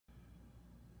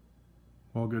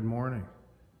Well, good morning.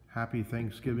 Happy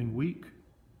Thanksgiving week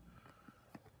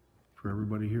for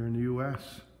everybody here in the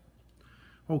U.S.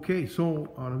 Okay,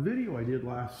 so on a video I did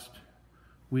last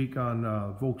week on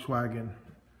Volkswagen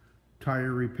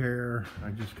tire repair, I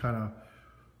just kind of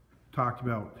talked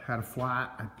about, had a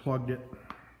flat, I plugged it,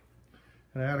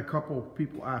 and I had a couple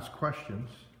people ask questions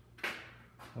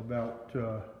about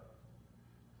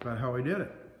how I did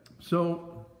it.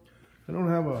 So I don't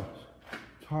have a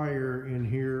tire in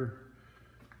here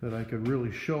that I could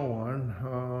really show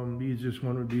on. The easiest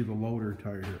one would be the loader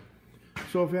tire.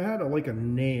 So if you had like a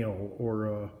nail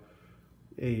or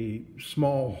a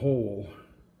small hole,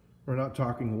 we're not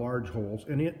talking large holes,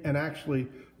 and actually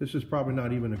this is probably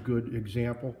not even a good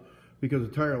example, because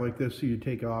a tire like this you'd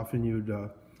take off and you'd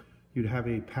have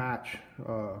a patch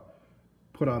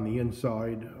put on the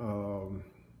inside,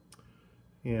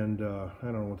 and I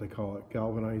don't know what they call it,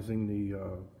 galvanizing the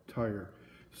tire.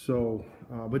 So,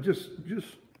 but just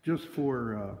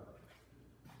for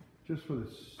the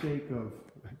sake of,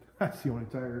 that's the only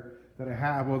tire that I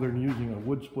have other than using a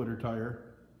wood splitter tire.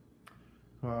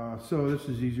 So this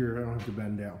is easier, I don't have to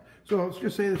bend down. So let's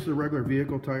just say this is a regular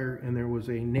vehicle tire and there was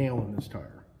a nail in this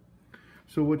tire.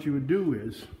 So what you would do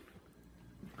is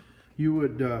you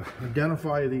would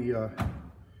identify the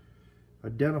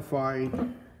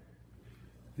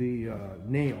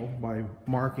nail by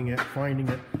marking it, finding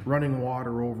it, running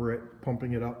water over it,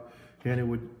 pumping it up, and it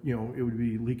would, it would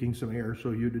be leaking some air.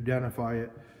 So you'd identify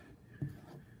it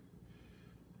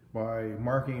by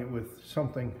marking it with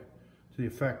something to the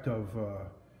effect of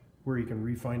where you can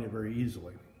re-find it very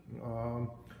easily.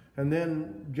 And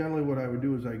then generally what I would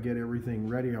do is I get everything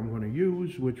ready I'm going to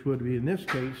use, which would be, in this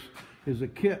case, is a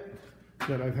kit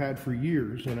that I've had for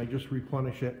years, and I just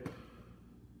replenish it.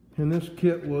 And this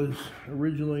kit was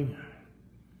originally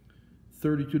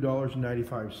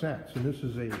 $32.95, and this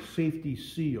is a safety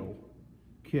seal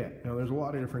kit. Now there's a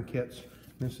lot of different kits.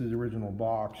 This is the original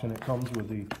box, and it comes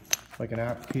with like an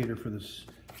applicator for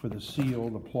the seal,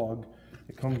 the plug.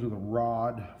 It comes with a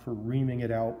rod for reaming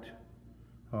it out,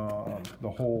 the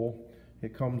hole.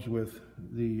 It comes with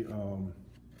the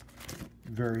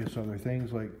various other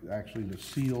things, like actually the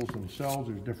seals themselves.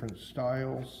 There's different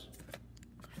styles.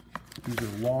 These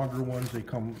are longer ones. They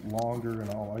come longer, and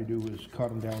all I do is cut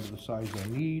them down to the size I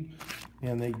need.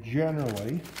 And they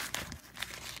generally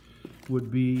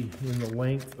would be in the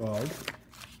length of,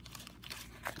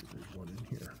 there's one in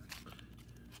here.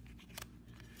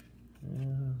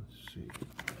 Let's see.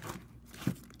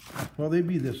 Well, they'd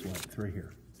be this length right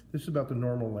here. This is about the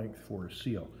normal length for a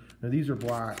seal. Now these are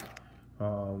black,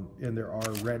 and there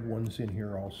are red ones in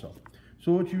here also.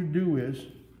 So what you do is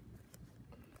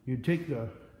you take the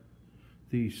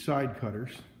side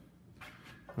cutters.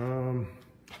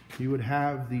 You would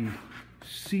have the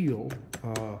seal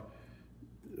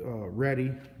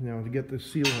ready. Now to get the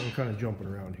seal, I'm kind of jumping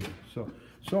around here.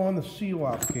 So on the seal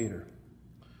applicator,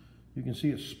 you can see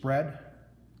it's spread.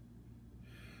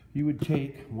 You would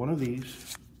take one of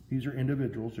these. These are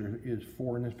individuals. There is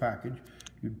 4 in this package.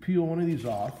 You'd peel one of these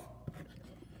off.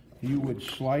 You would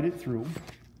slide it through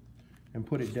and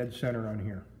put it dead center on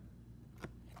here.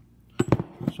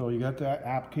 So you got that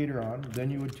applicator on. Then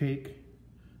you would take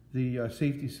the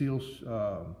safety seals,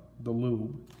 the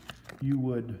lube. You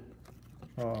would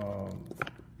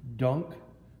dunk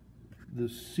the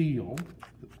seal,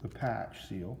 the patch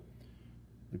seal,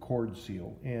 the cord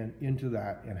seal, and into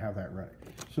that and have that ready.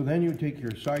 So then you would take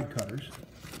your side cutters.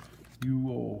 You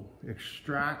will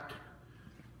extract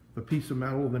the piece of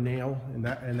metal, the nail. In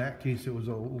that case, it was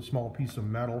a little small piece of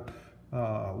metal.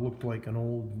 Looked like an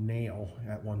old nail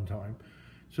at one time.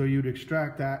 So you'd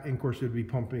extract that, and of course it'd be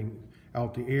pumping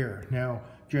out the air. Now,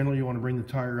 generally you want to bring the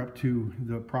tire up to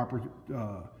the proper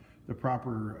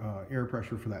air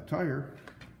pressure for that tire.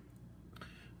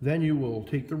 Then you will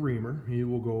take the reamer, and you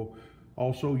will go,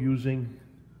 also using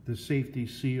the safety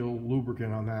seal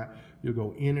lubricant on that, you'll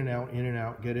go in and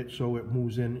out, get it so it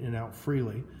moves in and out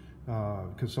freely,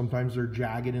 because sometimes they're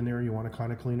jagged in there and you want to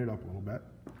kind of clean it up a little bit.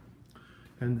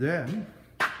 And then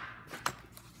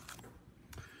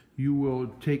you will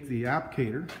take the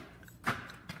applicator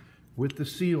with the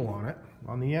seal on it,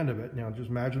 on the end of it. Now just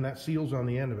imagine that seal's on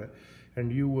the end of it,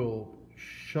 and you will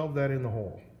shove that in the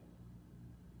hole.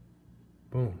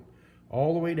 Boom.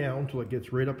 All the way down until it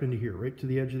gets right up into here, right to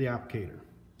the edge of the applicator.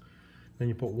 Then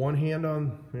you put one hand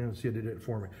on, see, I did it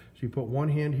for me. So you put one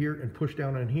hand here and push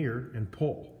down on here and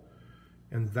pull.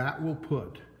 And that will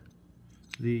put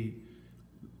the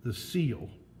seal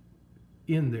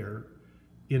in there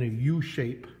in a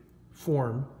U-shape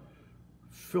form,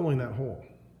 filling that hole.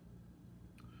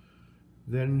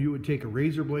 Then you would take a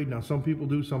razor blade. Now some people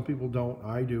do, some people don't.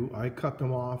 I do. I cut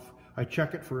them off. I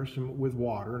check it first with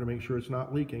water to make sure it's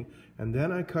not leaking, and then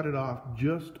I cut it off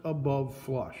just above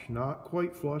flush, not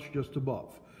quite flush, just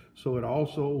above. So it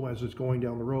also, as it's going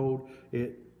down the road,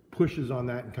 it pushes on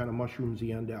that and kind of mushrooms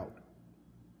the end out.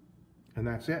 And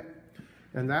that's it.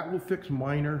 And that will fix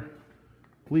minor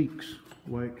leaks,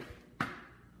 like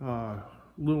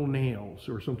little nails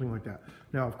or something like that.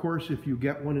 Now, of course, if you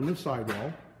get one in the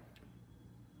sidewall,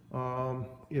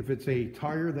 if it's a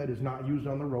tire that is not used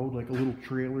on the road, like a little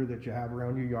trailer that you have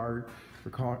around your yard for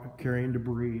carrying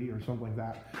debris or something like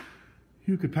that,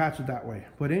 you could patch it that way.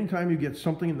 But anytime you get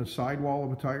something in the sidewall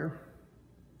of a tire,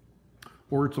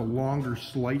 or it's a longer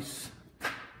slice,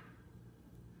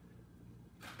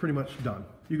 pretty much done.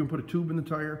 You can put a tube in the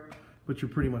tire, but you're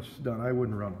pretty much done. I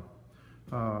wouldn't run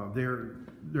them.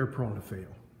 They're prone to fail.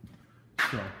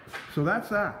 So that's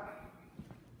that.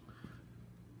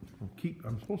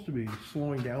 I'm supposed to be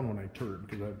slowing down when I turn,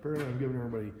 because apparently I'm giving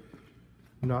everybody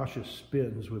nauseous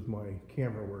spins with my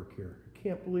camera work here. I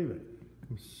can't believe it.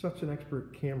 I'm such an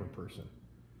expert camera person.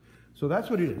 So that's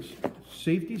what it is.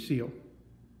 Safety seal.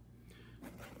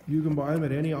 You can buy them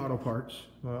at any auto parts.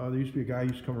 There used to be a guy who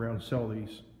used to come around and sell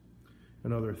these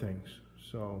and other things.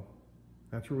 So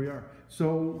that's where we are.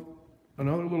 So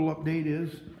another little update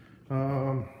is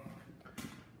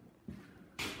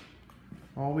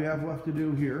all we have left to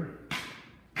do here,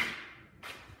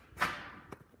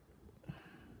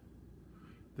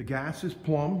 the gas is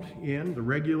plumbed in, the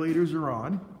regulators are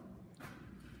on.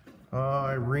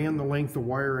 I ran the length of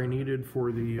wire I needed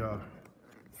for the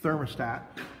thermostat,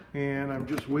 and I'm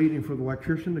just waiting for the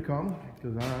electrician to come,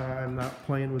 because I'm not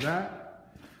playing with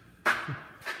that.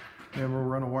 And we'll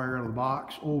run a wire out of the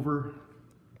box over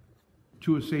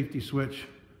to a safety switch,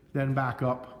 then back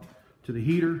up to the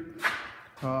heater.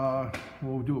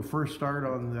 We'll do a first start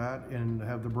on that and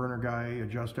have the burner guy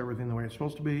adjust everything the way it's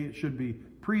supposed to be. It should be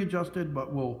pre-adjusted,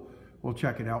 but we'll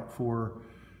check it out for,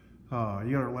 you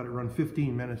gotta let it run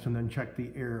 15 minutes and then check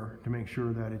the air to make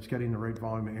sure that it's getting the right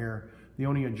volume of air. The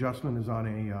only adjustment is on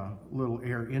a little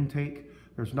air intake.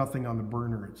 There's nothing on the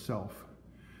burner itself.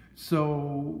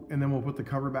 So, and then we'll put the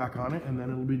cover back on it, and then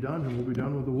it'll be done, and we'll be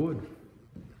done with the wood.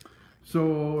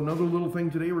 So another little thing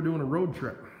today, we're doing a road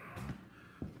trip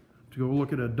to go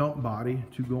look at a dump body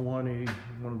to go on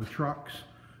one of the trucks.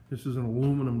 This is an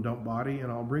aluminum dump body, and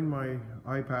I'll bring my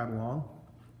iPad along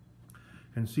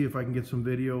and see if I can get some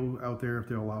video out there if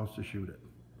they'll allow us to shoot it.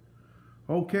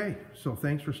 Okay, so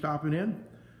thanks for stopping in.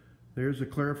 There's a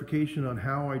clarification on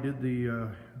how I did the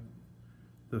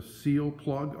seal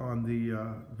plug on the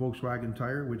Volkswagen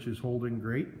tire, which is holding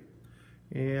great.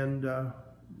 And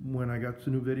when I got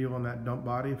the new video on that dump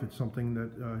body, if it's something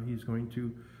that he's going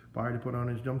to buy to put on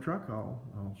his dump truck,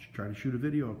 I'll try to shoot a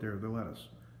video out there if they'll let us.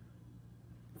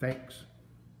 Thanks.